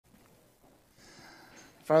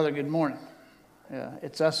Father, good morning.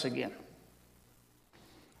 It's us again.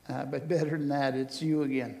 But better than that, it's you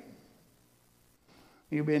again.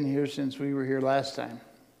 You've been here since we were here last time.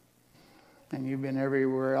 And you've been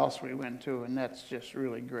everywhere else we went to, and that's just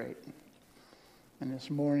really great. And this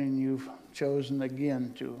morning you've chosen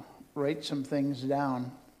again to write some things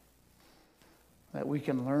down that we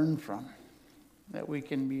can learn from, that we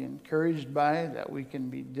can be encouraged by, that we can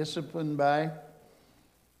be disciplined by,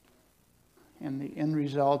 and the end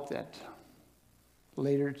result that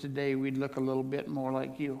later today we'd look a little bit more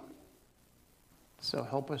like you. So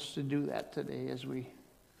help us to do that today as we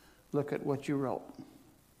look at what you wrote.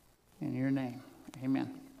 In your name,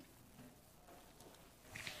 amen.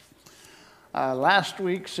 Last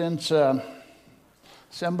week, since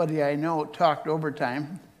somebody I know talked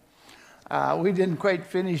overtime, we didn't quite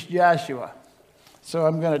finish Joshua. So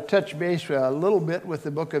I'm going to touch base a little bit with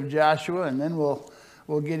the book of Joshua, and then we'll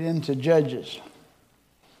get into Judges.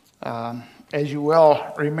 As you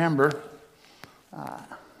well remember,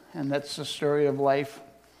 and that's the story of life,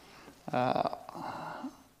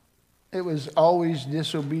 it was always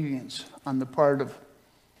disobedience on the part of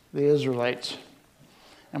the Israelites.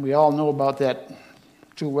 And we all know about that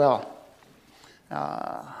too well.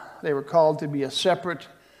 They were called to be a separate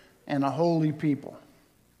and a holy people.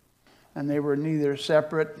 And they were neither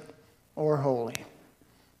separate or holy.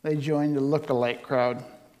 They joined the look-alike crowd.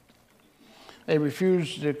 They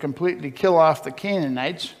refused to completely kill off the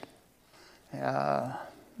Canaanites,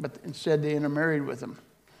 but instead they intermarried with them.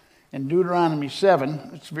 In Deuteronomy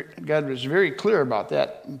 7, God was very clear about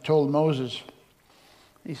that and told Moses,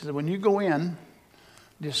 he said, when you go in,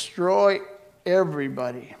 destroy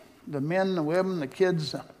everybody, the men, the women, the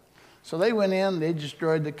kids. So they went in, they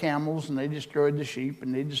destroyed the camels, and they destroyed the sheep,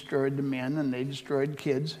 and they destroyed the men, and they destroyed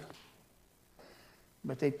kids.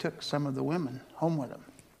 But they took some of the women home with them.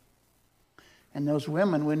 And those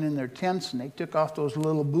women went in their tents, and they took off those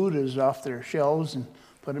little Buddhas off their shelves and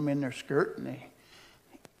put them in their skirt, and they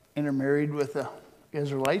intermarried with the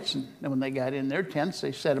Israelites. And then when they got in their tents,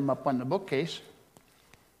 they set them up on the bookcase.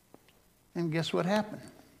 And guess what happened?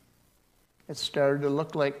 It started to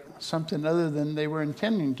look like something other than they were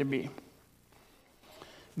intending to be.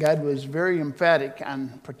 God was very emphatic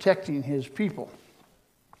on protecting his people.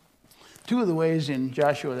 Two of the ways in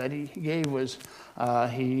Joshua that he gave was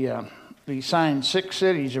he signed 6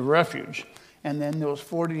 cities of refuge, and then those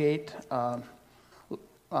 48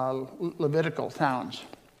 Levitical towns.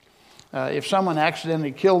 If someone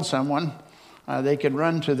accidentally killed someone, they could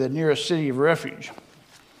run to the nearest city of refuge.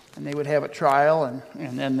 And they would have a trial,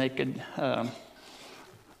 and then they could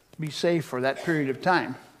be safe for that period of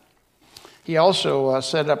time. He also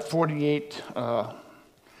set up 48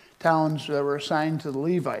 towns that were assigned to the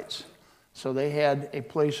Levites. So they had a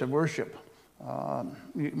place of worship. You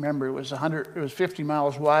remember, it was 50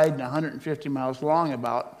 miles wide and 150 miles long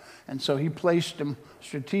about. And so he placed them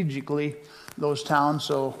strategically, those towns,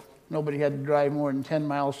 so nobody had to drive more than 10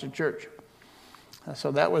 miles to church.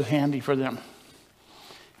 So that was handy for them.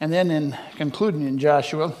 And then in concluding in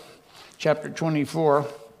Joshua chapter 24,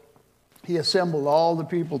 he assembled all the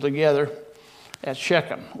people together at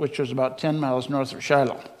Shechem, which was about 10 miles north of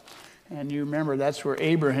Shiloh. And you remember that's where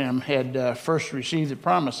Abraham had first received the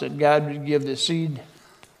promise that God would give the seed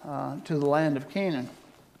to the land of Canaan.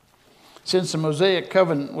 Since the Mosaic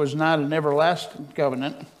covenant was not an everlasting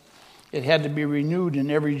covenant, it had to be renewed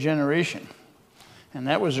in every generation. And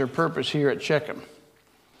that was their purpose here at Shechem.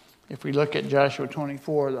 If we look at Joshua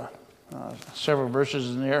 24, the several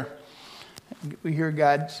verses in there, we hear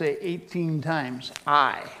God say 18 times,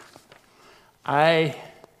 I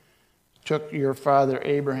took your father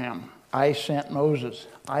Abraham. I sent Moses.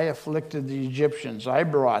 I afflicted the Egyptians.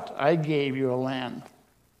 I gave you a land.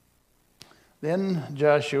 Then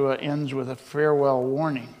Joshua ends with a farewell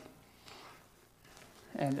warning.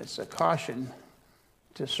 And it's a caution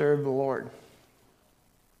to serve the Lord.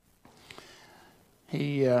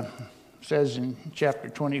 He says in chapter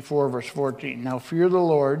 24, verse 14, now fear the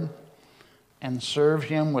Lord and serve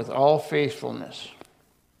him with all faithfulness.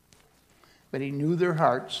 But he knew their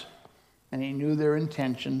hearts and he knew their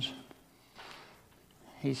intentions.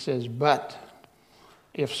 He says, but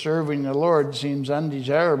if serving the Lord seems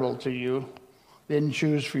undesirable to you, then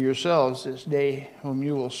choose for yourselves this day whom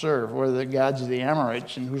you will serve, whether the gods of the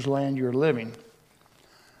Amorites in whose land you are living.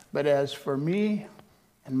 But as for me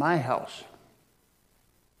and my house,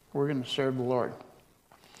 we're going to serve the Lord.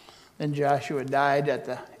 Then Joshua died at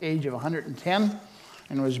the age of 110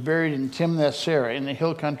 and was buried in Timnath-Serah in the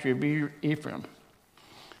hill country of Ephraim.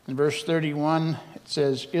 In verse 31, it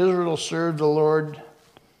says, Israel served the Lord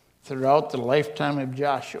throughout the lifetime of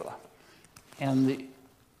Joshua and the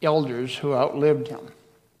elders who outlived him.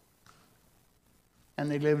 and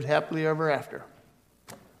they lived happily ever after.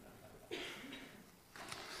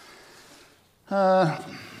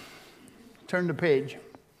 Turn the page.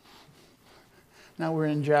 Now we're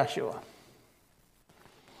in Joshua.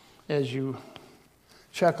 As you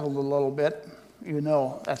chuckled a little bit, you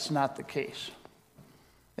know that's not the case.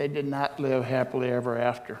 They did not live happily ever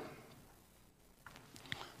after.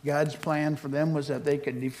 God's plan for them was that they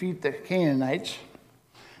could defeat the Canaanites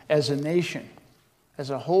as a nation. As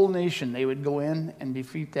a whole nation, they would go in and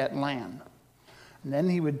defeat that land. And then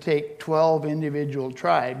he would take 12 individual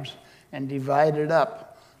tribes and divide it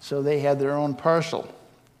up so they had their own parcel.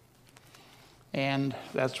 And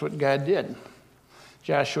that's what God did.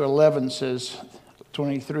 Joshua 11 says,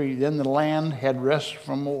 23, then the land had rest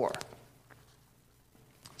from war.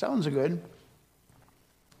 Sounds good.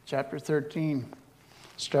 Chapter 13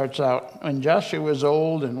 starts out, when Joshua was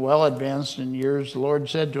old and well advanced in years, the Lord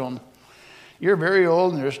said to him, you're very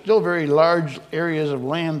old and there's still very large areas of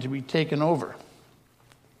land to be taken over.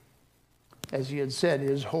 As he had said,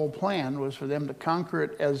 his whole plan was for them to conquer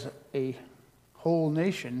it as a whole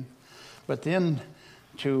nation, but then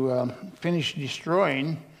to finish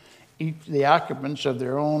destroying the occupants of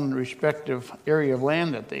their own respective area of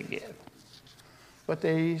land that they get. But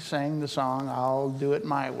they sang the song, I'll do it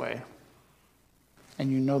my way.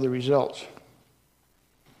 And you know the results.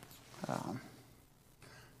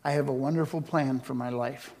 I have a wonderful plan for my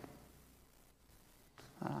life.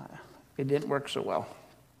 It didn't work so well.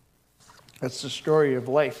 That's the story of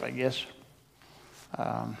life, I guess.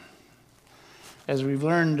 As we've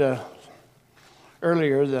learned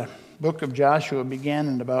earlier, the book of Joshua began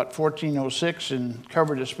in about 1406 and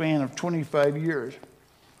covered a span of 25 years,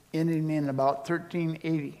 ending in about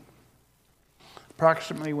 1380,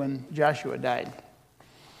 approximately when Joshua died.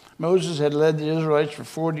 Moses had led the Israelites for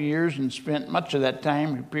 40 years and spent much of that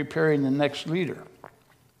time preparing the next leader,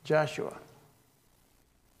 Joshua.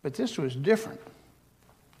 But this was different.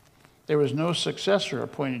 There was no successor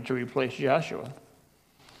appointed to replace Joshua.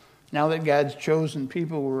 Now that God's chosen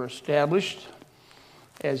people were established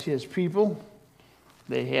as his people,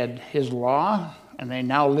 they had his law, and they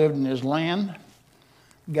now lived in his land,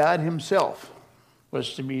 God himself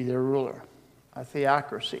was to be their ruler, a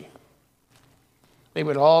theocracy. They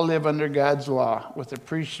would all live under God's law, with the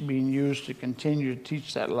priests being used to continue to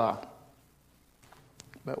teach that law.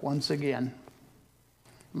 But once again,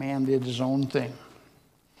 man did his own thing,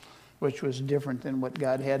 which was different than what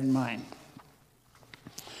God had in mind.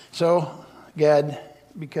 So God,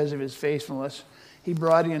 because of his faithfulness, he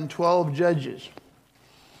brought in 12 judges,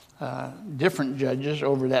 different judges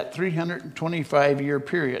over that 325-year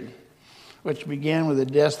period, which began with the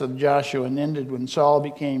death of Joshua and ended when Saul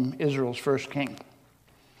became Israel's first king,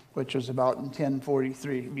 which was about in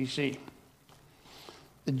 1043 BC.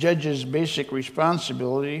 The judges' basic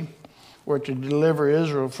responsibility were to deliver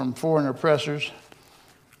Israel from foreign oppressors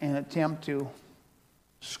and attempt to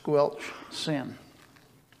squelch sin.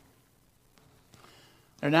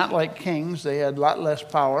 They're not like kings. They had a lot less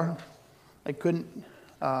power. They couldn't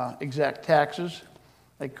exact taxes.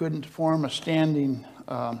 They couldn't form a standing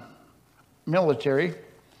military.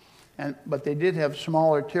 But they did have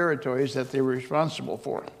smaller territories that they were responsible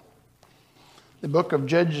for. The book of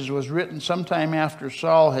Judges was written sometime after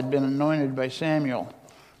Saul had been anointed by Samuel,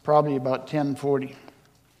 probably about 1040.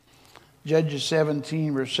 Judges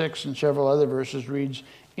 17, verse 6, and several other verses reads,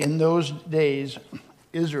 in those days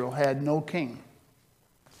Israel had no king,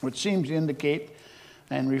 which seems to indicate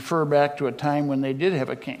and refer back to a time when they did have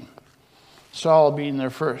a king, Saul being their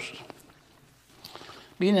first.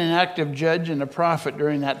 Being an active judge and a prophet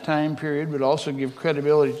during that time period would also give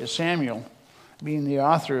credibility to Samuel, being the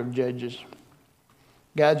author of Judges.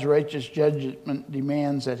 God's righteous judgment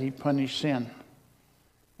demands that he punish sin.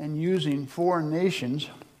 And using foreign nations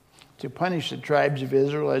to punish the tribes of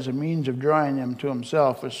Israel as a means of drawing them to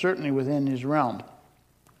himself was certainly within his realm.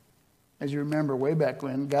 As you remember, way back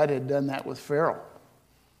when, God had done that with Pharaoh.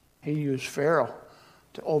 He used Pharaoh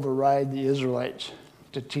to override the Israelites,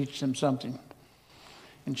 to teach them something.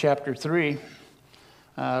 In chapter 3,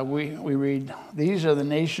 we read, these are the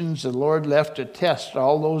nations the Lord left to test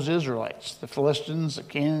all those Israelites, the Philistines, the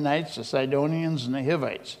Canaanites, the Sidonians, and the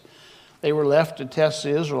Hivites. They were left to test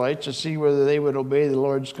the Israelites to see whether they would obey the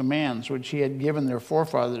Lord's commands, which he had given their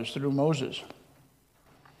forefathers through Moses.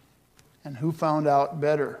 And who found out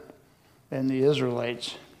better than the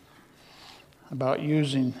Israelites about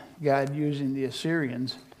God using the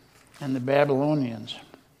Assyrians and the Babylonians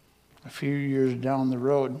a few years down the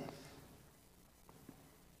road?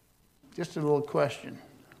 Just a little question.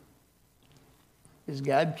 Is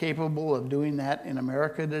God capable of doing that in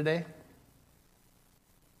America today?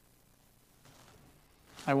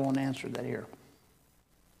 I won't answer that here.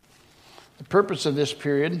 The purpose of this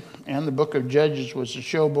period and the book of Judges was to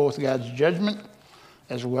show both God's judgment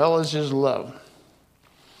as well as his love.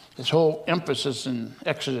 His whole emphasis in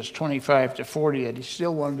Exodus 25 to 40 that he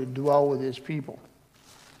still wanted to dwell with his people.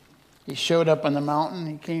 He showed up on the mountain,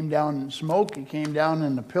 he came down in smoke, he came down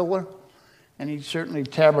in the pillar, and he certainly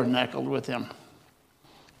tabernacled with him.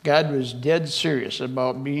 God was dead serious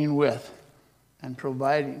about being with and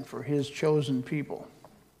providing for his chosen people.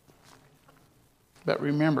 But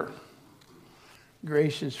remember,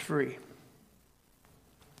 grace is free,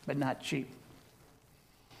 but not cheap.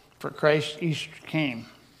 For Christ, Easter came,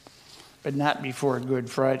 but not before Good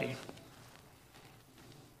Friday.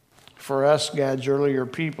 For us, God's earlier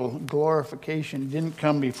people, glorification didn't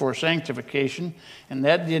come before sanctification, and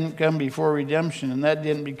that didn't come before redemption, and that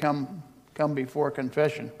didn't come before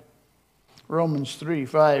confession. Romans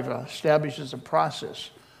 3:5 establishes a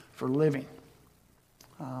process for living,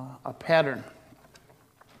 a pattern.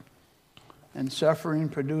 And suffering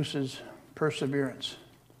produces perseverance,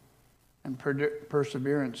 and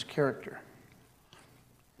perseverance, character.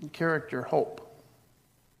 And character, hope.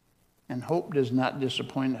 And hope does not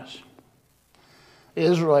disappoint us. The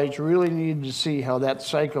Israelites really needed to see how that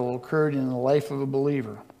cycle occurred in the life of a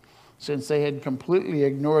believer, since they had completely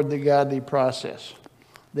ignored the godly process.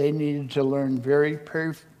 They needed to learn very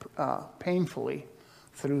painfully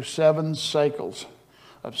through 7 cycles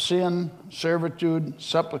of sin, servitude,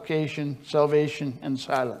 supplication, salvation, and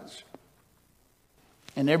silence.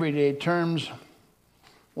 In everyday terms,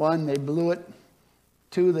 1, they blew it.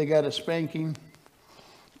 2, they got a spanking.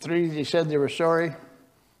 3, they said they were sorry.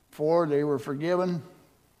 4, they were forgiven.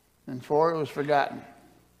 And 4, it was forgotten.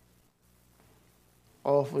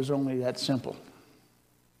 Oh, if it was only that simple.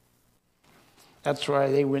 That's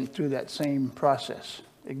why they went through that same process,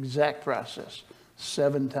 exact process,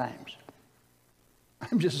 7 times.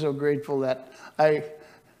 I'm just so grateful that I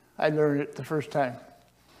learned it the first time.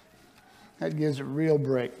 That gives a real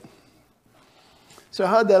break. So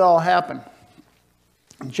how'd that all happen?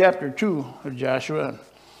 In chapter 2 of Joshua,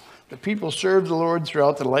 the people served the Lord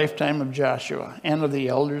throughout the lifetime of Joshua and of the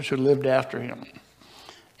elders who lived after him.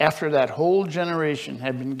 After that whole generation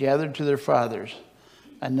had been gathered to their fathers,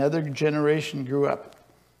 another generation grew up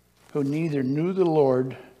who neither knew the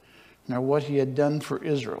Lord nor what he had done for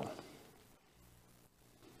Israel.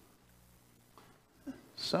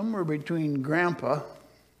 Somewhere between Grandpa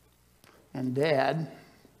and Dad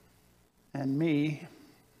and me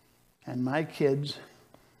and my kids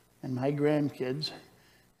and my grandkids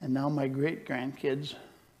and now my great-grandkids,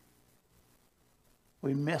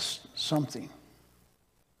 we missed something.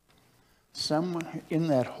 Someone in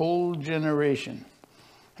that whole generation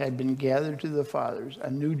had been gathered to the fathers,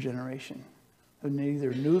 a new generation, who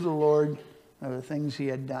neither knew the Lord nor the things he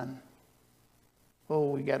had done.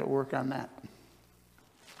 Oh, we got to work on that.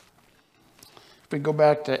 If we go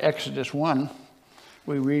back to Exodus 1,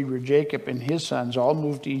 we read where Jacob and his sons all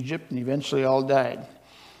moved to Egypt and eventually all died.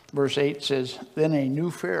 Verse 8 says, "Then a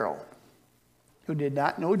new Pharaoh, who did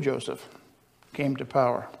not know Joseph, came to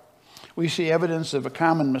power." We see evidence of a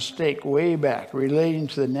common mistake way back relating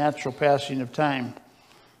to the natural passing of time,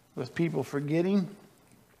 with people forgetting,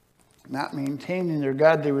 not maintaining their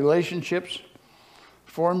godly relationships,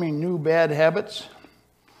 forming new bad habits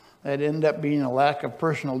that end up being a lack of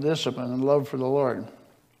personal discipline and love for the Lord.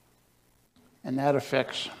 And that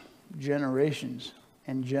affects generations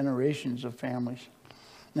and generations of families,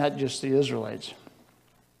 not just the Israelites.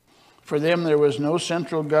 For them, there was no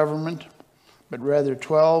central government, but rather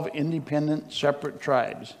 12 independent, separate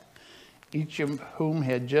tribes, each of whom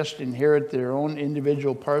had just inherited their own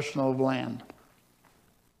individual parcel of land.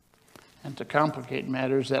 And to complicate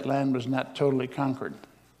matters, that land was not totally conquered.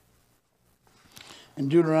 In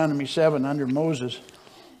Deuteronomy 7, under Moses,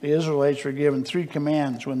 the Israelites were given 3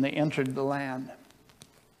 commands when they entered the land.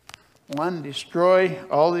 1, destroy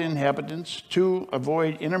all the inhabitants. 2,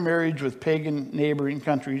 avoid intermarriage with pagan neighboring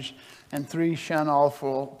countries. And 3, shun all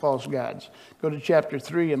false gods. Go to chapter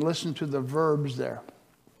 3 and listen to the verbs there.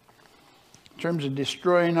 In terms of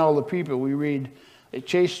destroying all the people, we read, they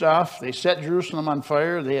chased off, they set Jerusalem on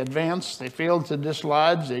fire, they advanced, they failed to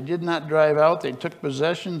dislodge, they did not drive out, they took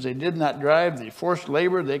possessions, they did not drive, they forced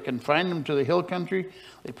labor, they confined them to the hill country,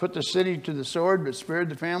 they put the city to the sword but spared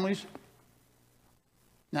the families.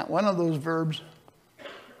 Not one of those verbs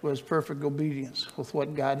was perfect obedience with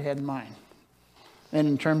what God had in mind. And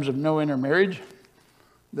in terms of no intermarriage,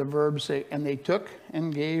 the verbs say, and they took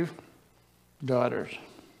and gave daughters.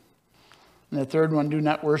 And the third one, do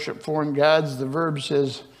not worship foreign gods. The verb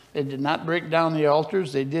says they did not break down the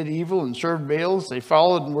altars. They did evil and served Baals. They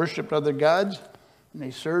followed and worshiped other gods, and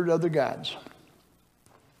they served other gods.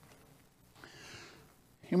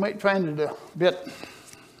 You might find it a bit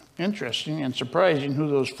interesting and surprising who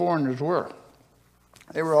those foreigners were.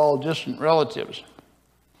 They were all distant relatives.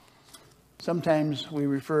 Sometimes we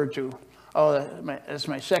refer to, oh, that's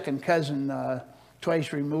my second cousin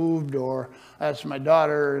twice removed, or that's my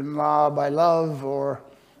daughter-in-law by love, or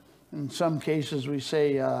in some cases we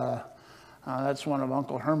say that's one of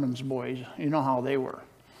Uncle Herman's boys. You know how they were.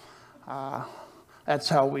 That's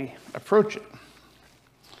how we approach it.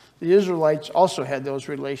 The Israelites also had those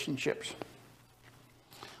relationships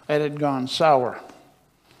that had gone sour.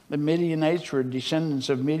 The Midianites were descendants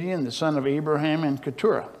of Midian, the son of Abraham and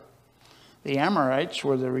Keturah. The Amorites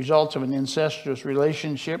were the result of an incestuous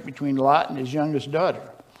relationship between Lot and his youngest daughter,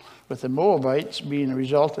 with the Moabites being a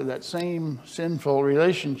result of that same sinful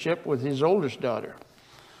relationship with his oldest daughter.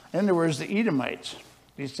 Then there was the Edomites,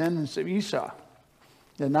 descendants of Esau,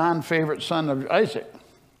 the non-favorite son of Isaac.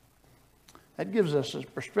 That gives us a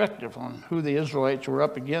perspective on who the Israelites were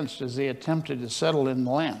up against as they attempted to settle in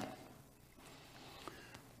the land.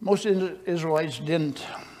 Most Israelites didn't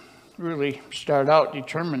really start out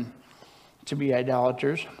determined to be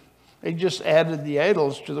idolaters. They just added the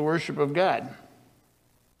idols to the worship of God,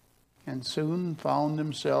 and soon found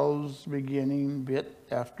themselves beginning bit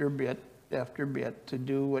after bit after bit to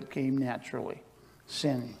do what came naturally,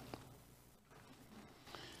 sinning.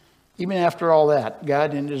 Even after all that,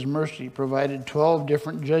 God in his mercy provided 12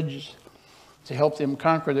 different judges to help them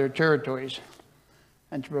conquer their territories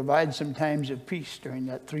and to provide some times of peace during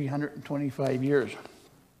that 325 years.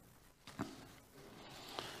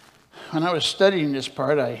 When I was studying this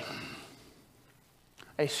part, I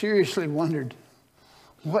seriously wondered,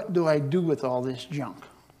 what do I do with all this junk?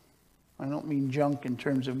 I don't mean junk in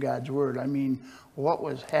terms of God's word. I mean, what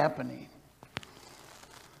was happening?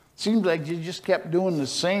 Seems like you just kept doing the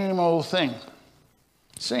same old thing.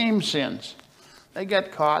 Same sins. They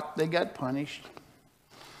got caught. They got punished.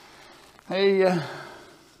 They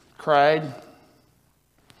cried.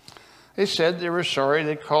 They said they were sorry.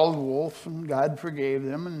 They called wolf, and God forgave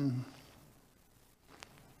them,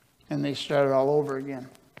 and they started all over again.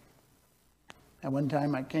 At one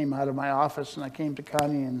time, I came out of my office, and I came to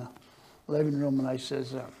Connie in the living room, and I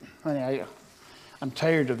says, honey, I'm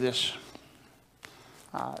tired of this.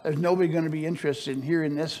 There's nobody going to be interested in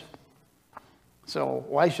hearing this, so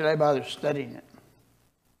why should I bother studying it?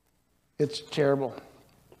 It's terrible.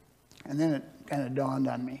 And then it kind of dawned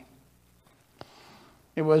on me.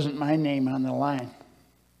 It wasn't my name on the line.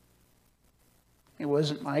 It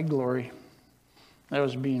wasn't my glory that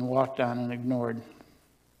was being walked on and ignored.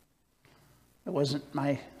 It wasn't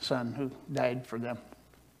my son who died for them.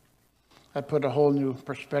 That put a whole new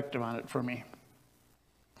perspective on it for me.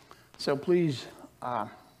 So please,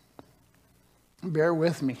 bear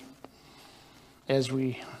with me as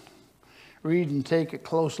we read and take a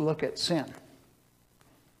close look at sin,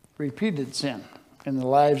 repeated sin in the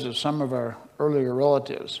lives of some of our earlier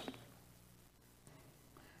relatives.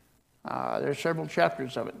 There's several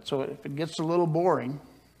chapters of it, so if it gets a little boring,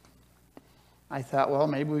 I thought, well,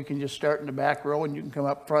 maybe we can just start in the back row and you can come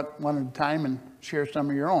up front one at a time and share some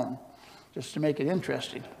of your own, just to make it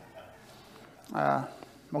interesting.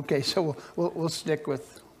 Okay, so we'll stick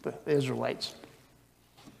with the Israelites.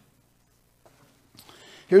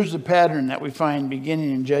 Here's the pattern that we find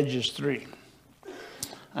beginning in Judges 3.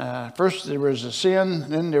 First there was a sin,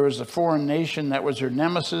 then there was a foreign nation that was her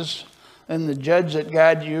nemesis, then the judge that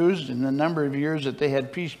God used, and the number of years that they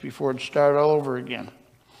had peace before it started all over again.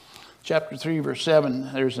 Chapter 3, verse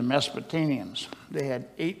 7, there's the Mesopotamians. They had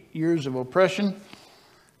 8 years of oppression,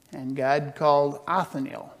 and God called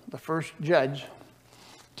Othniel, the first judge,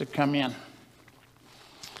 to come in.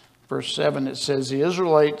 Verse 7, it says, the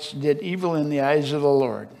Israelites did evil in the eyes of the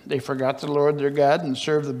Lord. They forgot the Lord their God and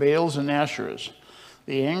served the Baals and Asherahs.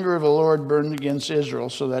 The anger of the Lord burned against Israel,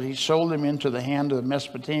 so that he sold them into the hand of the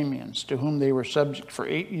Mesopotamians, to whom they were subject for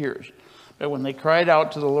 8 years. But when they cried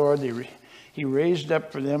out to the Lord, he raised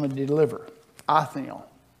up for them a deliverer, Othniel,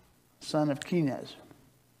 son of Kenaz.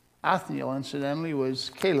 Othniel, incidentally, was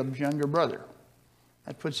Caleb's younger brother.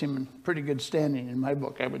 That puts him in pretty good standing in my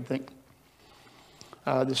book, I would think.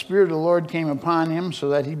 The Spirit of the Lord came upon him, so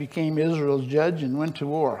that he became Israel's judge and went to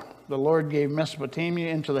war. The Lord gave Mesopotamia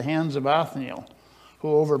into the hands of Othniel,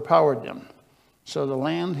 who overpowered them. So the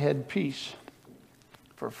land had peace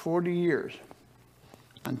for 40 years,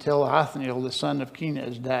 until Othniel, the son of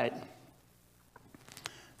Kenaz, died.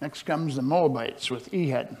 Next comes the Moabites with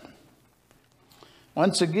Ehud.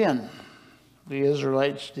 Once again, the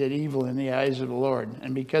Israelites did evil in the eyes of the Lord.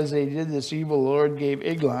 And because they did this evil, the Lord gave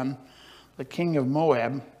Eglon, the king of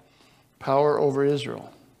Moab, power over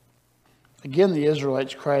Israel. Again, the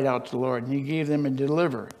Israelites cried out to the Lord, and he gave them a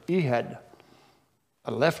deliverer, Ehud,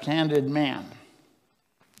 a left-handed man.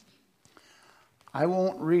 I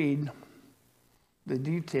won't read the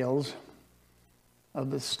details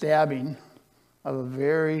of the stabbing of a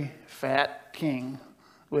very fat king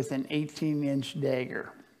with an 18-inch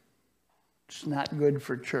dagger. It's not good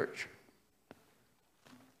for church.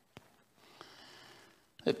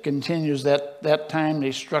 It continues that time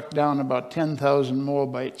they struck down about 10,000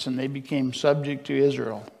 Moabites, and they became subject to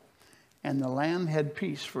Israel. And the land had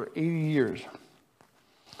peace for 80 years.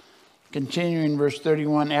 Continuing verse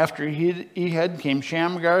 31, after Ehud came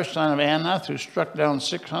Shamgar, son of Anath, who struck down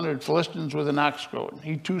 600 Philistines with an ox goad.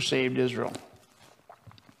 He too saved Israel.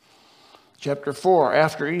 Chapter 4,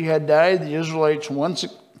 after Ehud died, the Israelites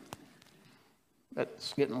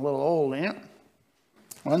that's getting a little old, ain't it?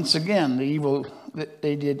 Once again,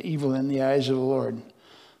 they did evil in the eyes of the Lord.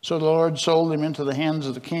 So the Lord sold them into the hands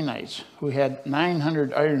of the Canaanites, who had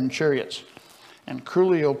 900 iron chariots, and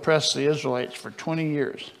cruelly oppressed the Israelites for 20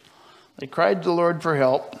 years. They cried to the Lord for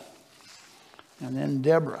help, and then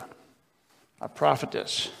Deborah, a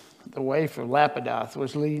prophetess, the wife of Lapidoth,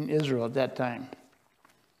 was leading Israel at that time.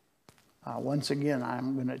 Once again,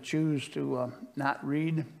 I'm going to choose to not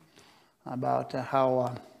read about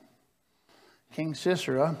how King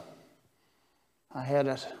Sisera had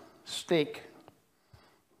a stake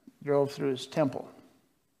drove through his temple.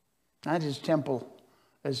 Not his temple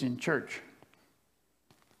as in church.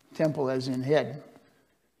 Temple as in head.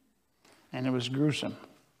 And it was gruesome.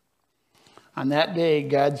 On that day,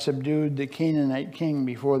 God subdued the Canaanite king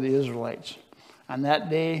before the Israelites. On that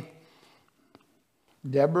day,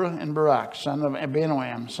 Deborah and Barak, son of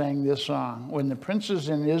Abinoam, sang this song. When the princes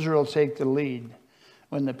in Israel take the lead,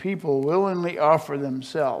 when the people willingly offer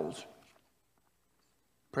themselves,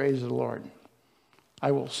 praise the Lord.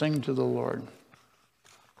 I will sing to the Lord.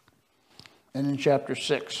 And in chapter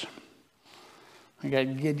 6, we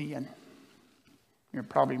got Gideon. You're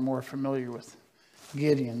probably more familiar with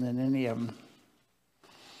Gideon than any of them.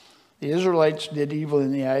 The Israelites did evil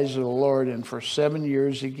in the eyes of the Lord, and for 7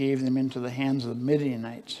 years he gave them into the hands of the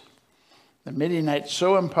Midianites. The Midianites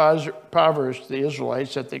so impoverished the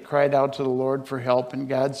Israelites that they cried out to the Lord for help, and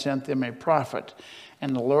God sent them a prophet.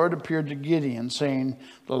 And the Lord appeared to Gideon, saying,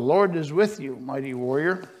 "The Lord is with you, mighty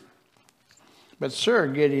warrior." "But sir,"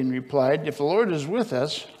 Gideon replied, "if the Lord is with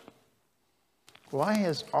us, why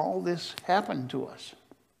has all this happened to us?"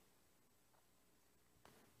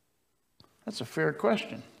 That's a fair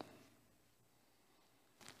question.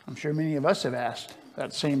 I'm sure many of us have asked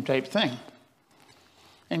that same type thing.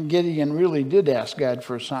 And Gideon really did ask God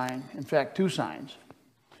for a sign. In fact, 2 signs.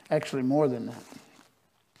 Actually, more than that.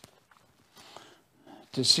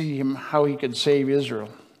 To see how he could save Israel.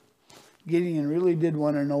 Gideon really did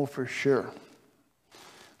want to know for sure.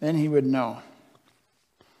 Then he would know.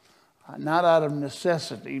 Not out of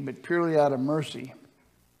necessity, but purely out of mercy,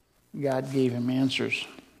 God gave him answers.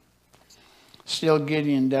 Still,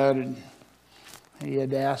 Gideon doubted. He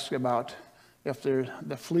had asked about if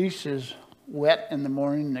the fleece is wet in the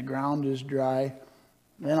morning, the ground is dry,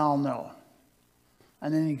 then I'll know.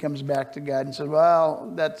 And then he comes back to God and says,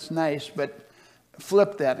 well, that's nice, but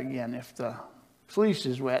flip that again. If the fleece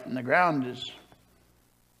is wet and the ground is...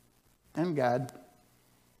 And God,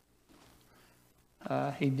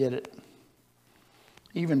 he did it.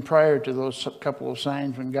 Even prior to those couple of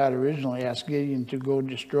signs, when God originally asked Gideon to go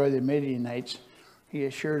destroy the Midianites, he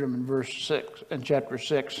assured him in chapter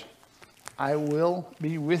 6, I will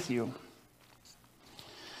be with you.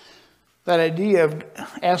 That idea of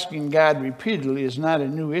asking God repeatedly is not a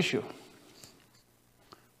new issue.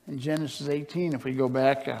 In Genesis 18, if we go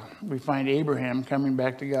back, we find Abraham coming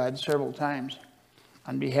back to God several times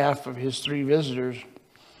on behalf of his 3 visitors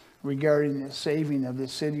regarding the saving of the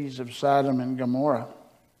cities of Sodom and Gomorrah.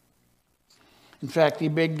 In fact, he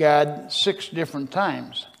begged God 6 different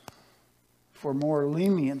times for more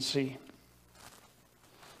leniency.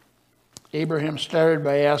 Abraham started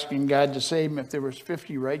by asking God to save him if there was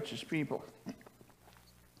 50 righteous people.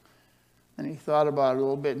 And he thought about it a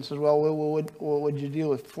little bit and says, well, what would you deal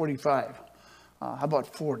with 45? How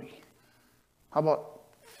about 40? How about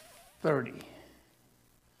 30?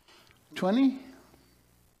 20?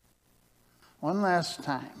 One last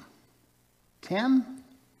time. 10?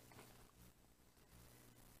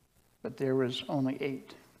 But there was only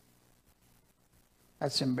 8.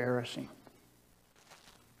 That's embarrassing.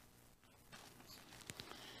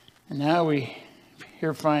 And now we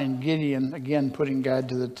here find Gideon again putting God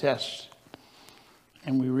to the test.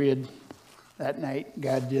 And we read that night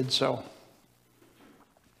God did so.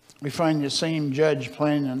 We find the same judge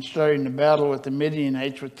planning on starting a battle with the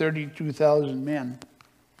Midianites with 32,000 men.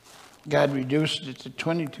 God reduced it to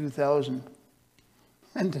 22,000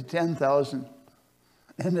 and to 10,000.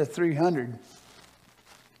 and the 300.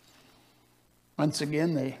 Once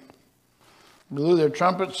again, they blew their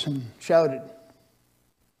trumpets and shouted.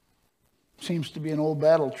 Seems to be an old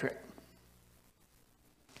battle trick.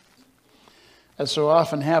 As so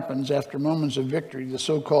often happens after moments of victory, the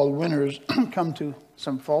so-called winners come to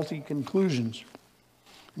some faulty conclusions.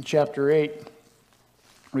 In chapter 8,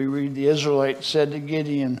 we read, the Israelites said to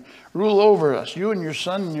Gideon, rule over us, you and your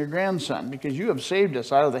son and your grandson, because you have saved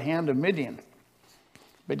us out of the hand of Midian.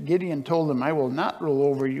 But Gideon told them, I will not rule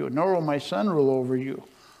over you, nor will my son rule over you.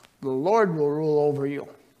 The Lord will rule over you.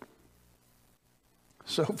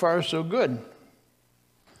 So far, so good.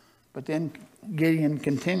 But then Gideon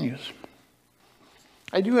continues.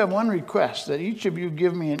 I do have one request, that each of you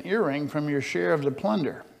give me an earring from your share of the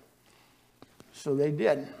plunder. So they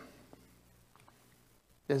did.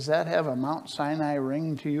 Does that have a Mount Sinai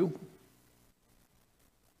ring to you?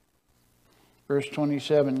 Verse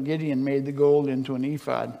 27, Gideon made the gold into an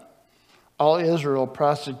ephod. All Israel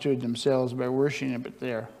prostituted themselves by worshiping it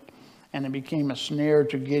there, and it became a snare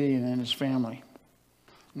to Gideon and his family.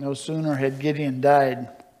 No sooner had Gideon died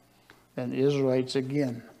than the Israelites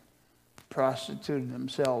again prostituted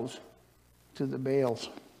themselves to the Baals.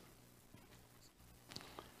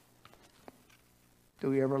 Do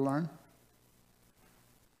we ever learn?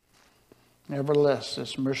 Nevertheless,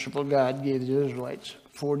 this merciful God gave the Israelites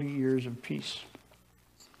 40 years of peace.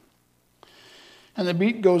 And the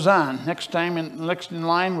beat goes on. Next in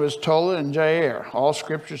line was Tola and Jair. All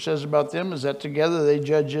Scripture says about them is that together they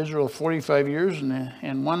judged Israel 45 years,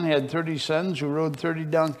 and one had 30 sons who rode 30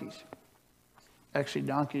 donkeys. Actually,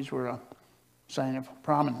 donkeys were a sign of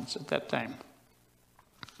prominence at that time.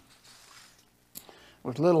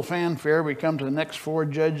 With little fanfare, we come to the next 4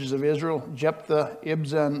 judges of Israel, Jephthah,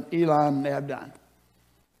 Ibzan, Elon, and Abdon.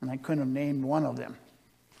 And I couldn't have named one of them.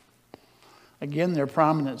 Again, their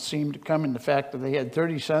prominence seemed to come in the fact that they had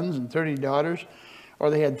 30 sons and 30 daughters, or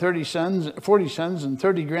they had 40 sons and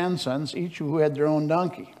 30 grandsons, each who had their own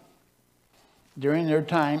donkey. During their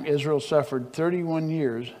time, Israel suffered 31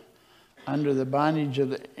 years under the bondage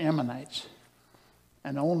of the Ammonites,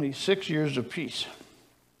 and only 6 years of peace.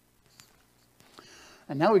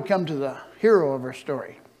 And now we come to the hero of our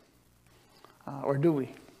story. Or do we?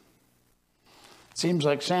 It seems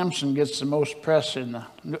like Samson gets the most press in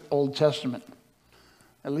the Old Testament.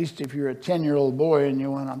 At least if you're a 10-year-old boy and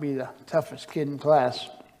you want to be the toughest kid in class.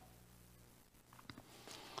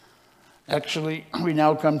 Actually, we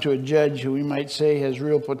now come to a judge who we might say has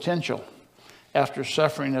real potential. After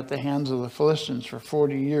suffering at the hands of the Philistines for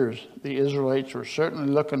 40 years, the Israelites were certainly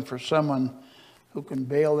looking for someone who can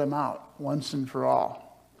bail them out once and for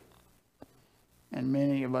all. And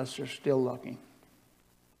many of us are still looking.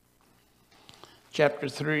 Chapter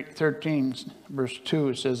 13, verse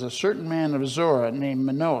 2 says, a certain man of Zorah named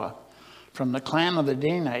Manoah from the clan of the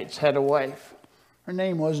Danites had a wife. Her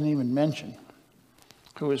name wasn't even mentioned.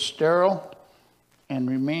 Who was sterile and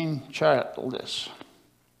remained childless.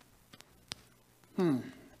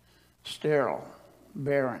 Sterile,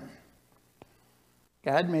 barren.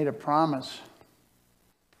 God made a promise.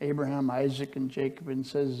 Abraham, Isaac, and Jacob, and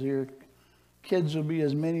says your kids will be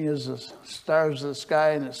as many as the stars of the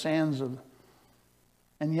sky and the sands of.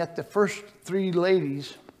 And yet the first 3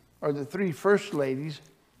 ladies, or the 3 first ladies,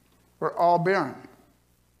 were all barren.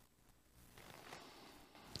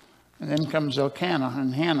 And then comes Elkanah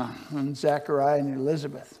and Hannah and Zechariah and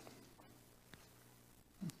Elizabeth.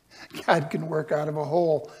 God can work out of a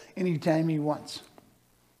hole anytime he wants,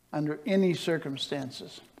 under any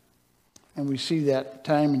circumstances. And we see that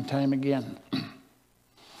time and time again.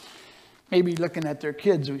 Maybe looking at their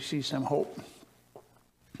kids, we see some hope.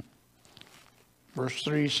 Verse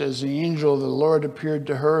 3 says, the angel of the Lord appeared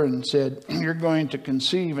to her and said, you're going to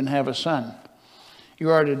conceive and have a son.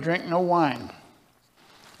 You are to drink no wine.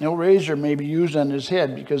 No razor may be used on his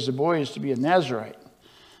head, because the boy is to be a Nazarite,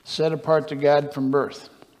 set apart to God from birth.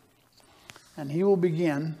 And he will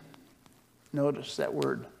begin, notice that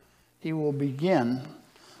word, he will begin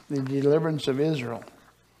the deliverance of Israel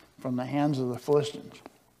from the hands of the Philistines.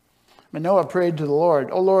 Manoah prayed to the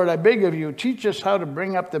Lord, O Lord, I beg of you, teach us how to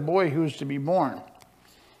bring up the boy who is to be born.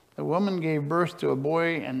 The woman gave birth to a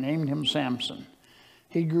boy and named him Samson.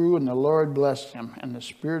 He grew and the Lord blessed him, and the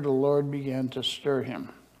Spirit of the Lord began to stir him.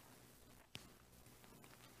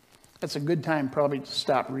 That's a good time probably to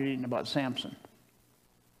stop reading about Samson.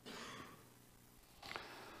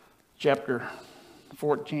 Chapter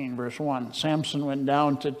 14, verse 1. Samson went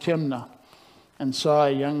down to Timnah and saw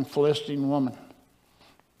a young Philistine woman.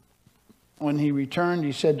 When he returned,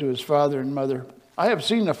 he said to his father and mother, I have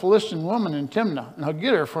seen a Philistine woman in Timnah. Now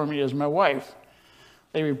get her for me as my wife,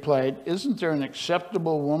 They replied, "Isn't there an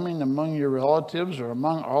acceptable woman among your relatives or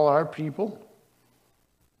among all our people?"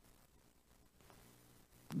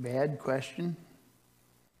 Bad question.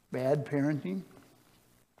 Bad parenting.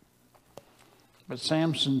 But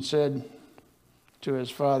Samson said to his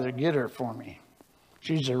father, "Get her for me.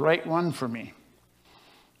 She's the right one for me."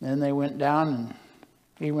 Then he went down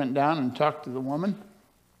and talked to the woman,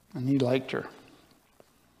 and he liked her.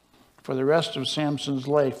 For the rest of Samson's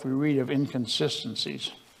life, we read of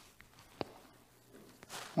inconsistencies.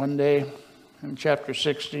 One day, in chapter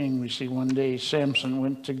 16, we see one day Samson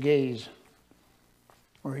went to gaze,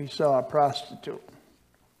 where he saw a prostitute.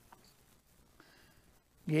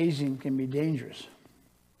 Gazing can be dangerous.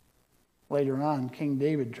 Later on, King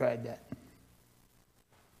David tried that.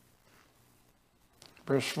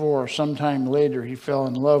 Verse 4, sometime later he fell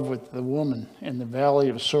in love with the woman in the valley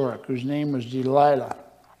of Sorek, whose name was Delilah.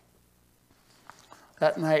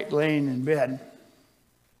 That night, laying in bed,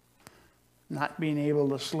 not being able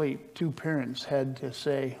to sleep, two parents had to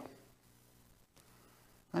say,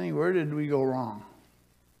 "Honey, where did we go wrong?"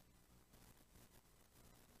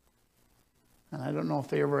 And I don't know if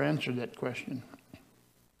they ever answered that question.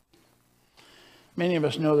 Many of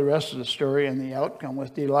us know the rest of the story and the outcome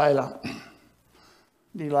with Delilah.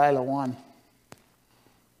 Delilah won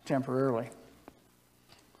temporarily.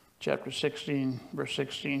 Chapter 16, verse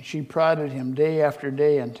 16. She prodded him day after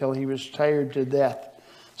day until he was tired to death.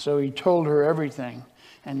 So he told her everything,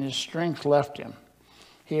 and his strength left him.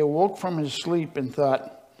 He awoke from his sleep and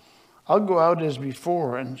thought, "I'll go out as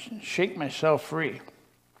before and shake myself free."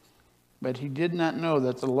 But he did not know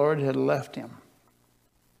that the Lord had left him.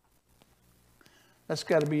 That's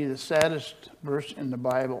got to be the saddest verse in the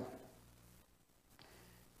Bible.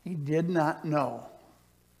 He did not know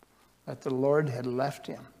that the Lord had left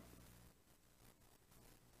him.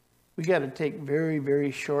 We got to take very,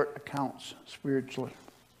 very short accounts spiritually.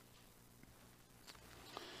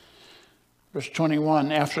 Verse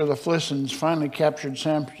 21, after the Philistines finally captured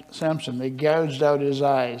Samson, they gouged out his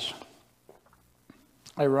eyes.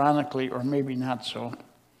 Ironically, or maybe not so,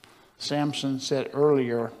 Samson said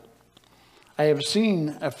earlier, "I have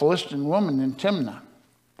seen a Philistine woman in Timnah.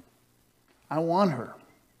 I want her."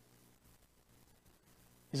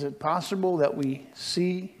 Is it possible that we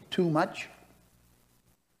see too much?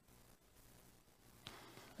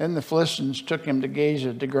 Then the Philistines took him to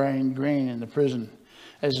Gaza to grind grain in the prison.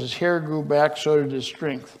 As his hair grew back, so did his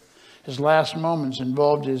strength. His last moments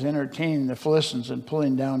involved his entertaining the Philistines and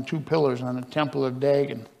pulling down 2 pillars on the temple of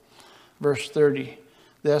Dagon. Verse 30,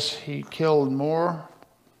 thus he killed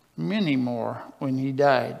many more when he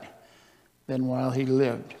died than while he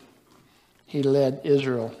lived. He led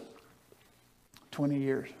Israel 20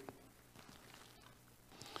 years.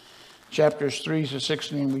 Chapters 3 to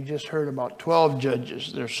 16, we just heard about 12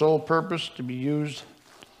 judges. Their sole purpose to be used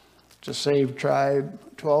to save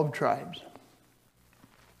 12 tribes.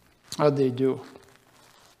 How'd they do?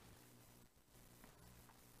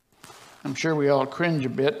 I'm sure we all cringe a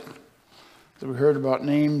bit that we heard about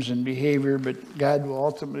names and behavior, but God will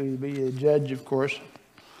ultimately be the judge, of course.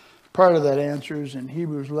 Part of that answer is in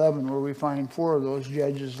Hebrews 11, where we find 4 of those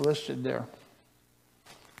judges listed there.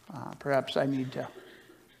 Perhaps I need to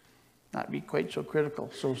not be quite so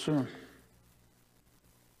critical so soon.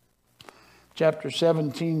 Chapter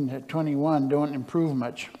 17 to 21 don't improve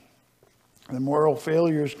much. The moral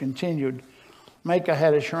failures continued. Micah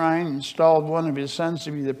had a shrine, installed one of his sons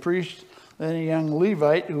to be the priest. Then a young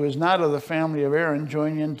Levite, who was not of the family of Aaron,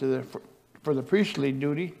 joined in for the priestly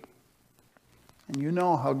duty. And you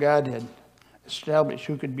know how God had established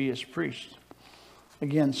who could be his priest.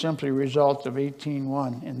 Again, simply a result of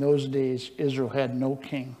 18:1. In those days, Israel had no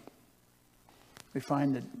king. We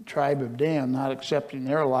find the tribe of Dan not accepting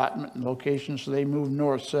their allotment and location, so they moved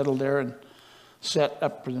north, settled there, and set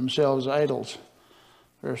up for themselves idols.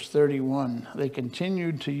 Verse 31, they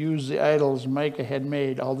continued to use the idols Micah had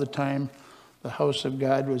made all the time the house of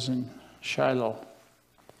God was in Shiloh.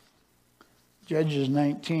 Judges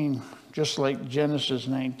 19, just like Genesis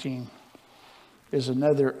 19, is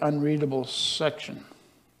another unreadable section.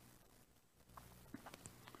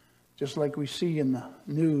 Just like we see in the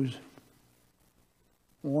news,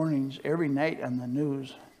 warnings every night on the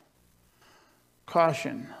news.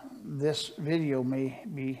 Caution, this video may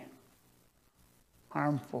be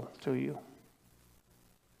harmful to you.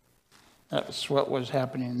 That's what was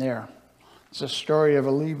happening there. It's a story of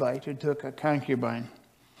a Levite who took a concubine,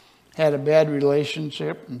 had a bad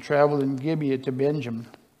relationship, and traveled in Gibeah to Benjamin.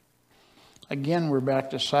 Again, we're back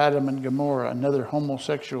to Sodom and Gomorrah, another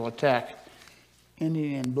homosexual attack,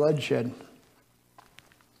 ending in bloodshed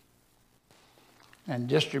and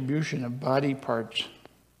distribution of body parts.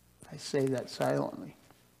 I say that silently.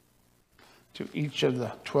 to each of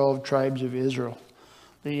the 12 tribes of Israel.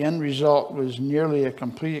 The end result was nearly a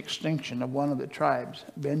complete extinction of one of the tribes,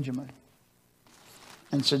 Benjamin.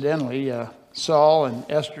 Incidentally, Saul and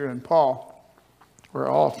Esther and Paul were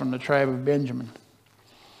all from the tribe of Benjamin.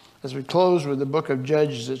 As we close with the book of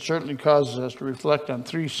Judges, it certainly causes us to reflect on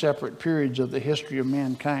 3 separate periods of the history of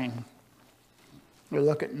mankind. We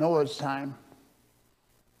look at Noah's time.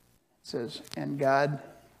 It says, and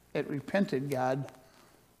it repented God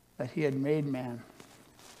that he had made man.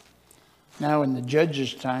 Now in the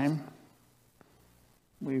Judges' time,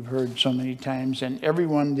 we've heard so many times, and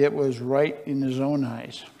everyone did was right in his own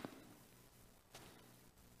eyes.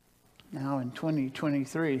 Now in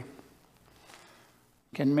 2023,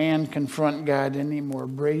 can man confront God any more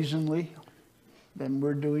brazenly than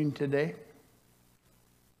we're doing today?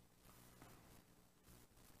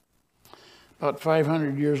 About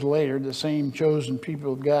 500 years later, the same chosen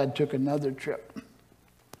people of God took another trip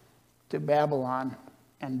to Babylon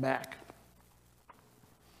and back.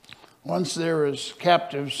 Once there as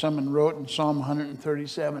captives, someone wrote in Psalm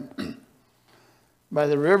 137, by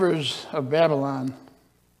the rivers of Babylon,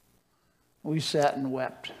 we sat and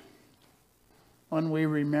wept when we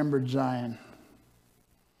remembered Zion.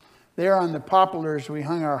 There on the poplars we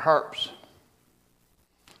hung our harps,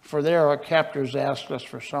 for there our captors asked us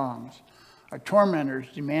for songs. Our tormentors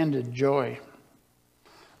demanded joy.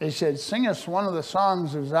 They said, sing us one of the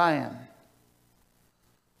songs of Zion.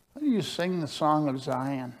 How do you sing the song of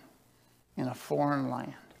Zion in a foreign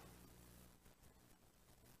land?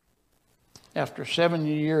 After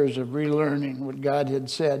 70 years of relearning what God had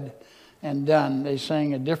said and done, they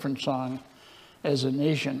sang a different song as a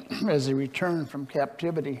nation as they returned from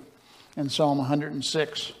captivity in Psalm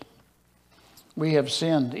 106. We have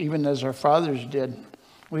sinned, even as our fathers did.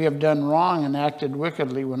 We have done wrong and acted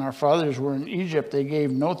wickedly. When our fathers were in Egypt, they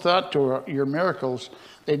gave no thought to your miracles.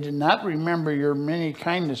 They did not remember your many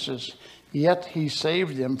kindnesses, yet he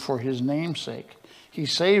saved them for his name's sake. He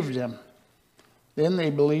saved them. Then they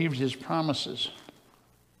believed his promises.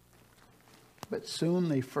 But soon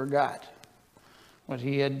they forgot what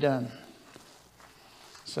he had done.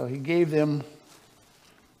 So he gave them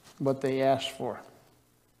what they asked for.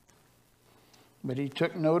 But he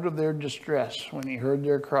took note of their distress when he heard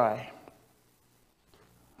their cry,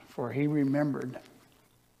 for he remembered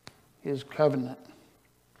his covenant.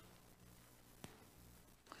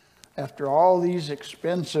 After all these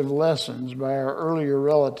expensive lessons by our earlier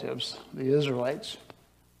relatives, the Israelites,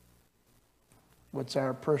 what's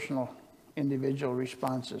our personal, individual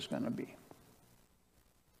response is going to be?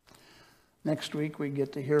 Next week we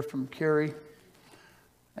get to hear from Kerry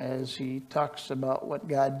as he talks about what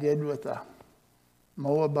God did with a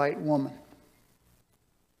Moabite woman.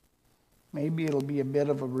 Maybe it'll be a bit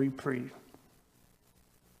of a reprieve.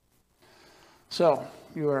 So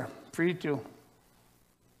you are free to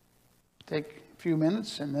take a few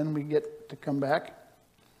minutes, and then we get to come back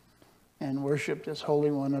and worship this Holy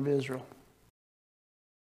One of Israel.